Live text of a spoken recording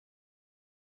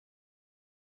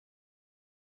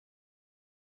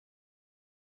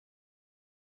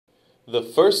The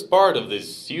first part of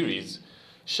this series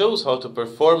shows how to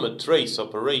perform a trace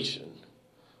operation.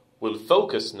 We'll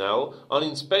focus now on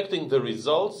inspecting the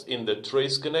results in the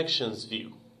Trace Connections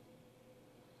view.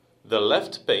 The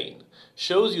left pane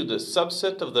shows you the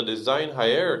subset of the design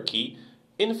hierarchy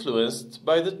influenced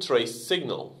by the traced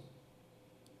signal.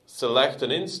 Select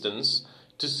an instance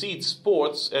to see its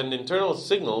ports and internal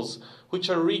signals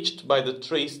which are reached by the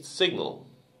traced signal.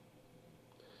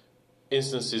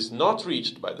 Instances not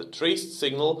reached by the traced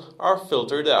signal are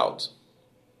filtered out.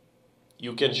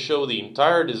 You can show the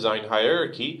entire design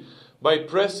hierarchy by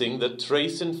pressing the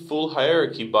Trace in Full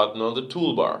Hierarchy button on the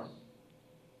toolbar.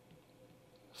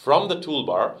 From the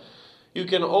toolbar, you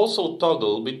can also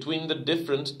toggle between the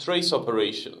different trace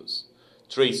operations: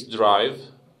 trace drive,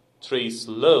 trace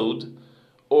load,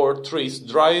 or trace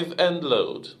drive and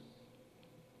load.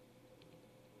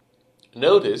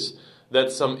 Notice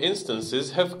that some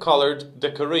instances have colored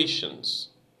decorations.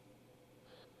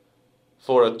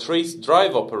 For a trace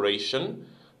drive operation,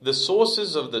 the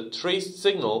sources of the traced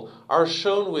signal are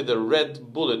shown with a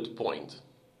red bullet point.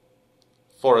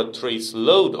 For a trace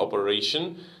load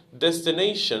operation,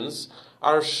 destinations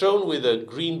are shown with a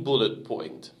green bullet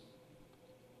point.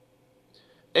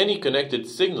 Any connected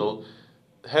signal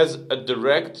has a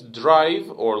direct drive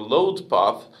or load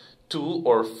path to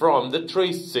or from the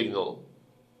traced signal.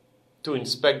 To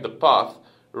inspect the path,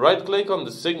 right-click on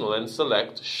the signal and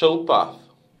select Show Path.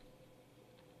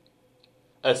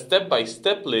 A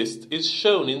step-by-step list is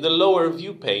shown in the lower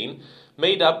view pane,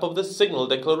 made up of the signal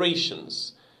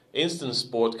declarations, instance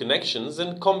port connections,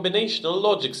 and combinational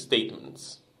logic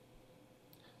statements.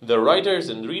 The writers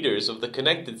and readers of the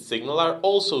connected signal are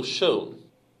also shown.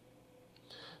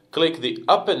 Click the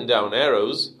up and down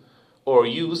arrows or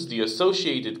use the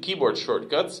associated keyboard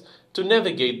shortcuts to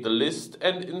navigate the list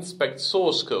and inspect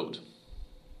source code.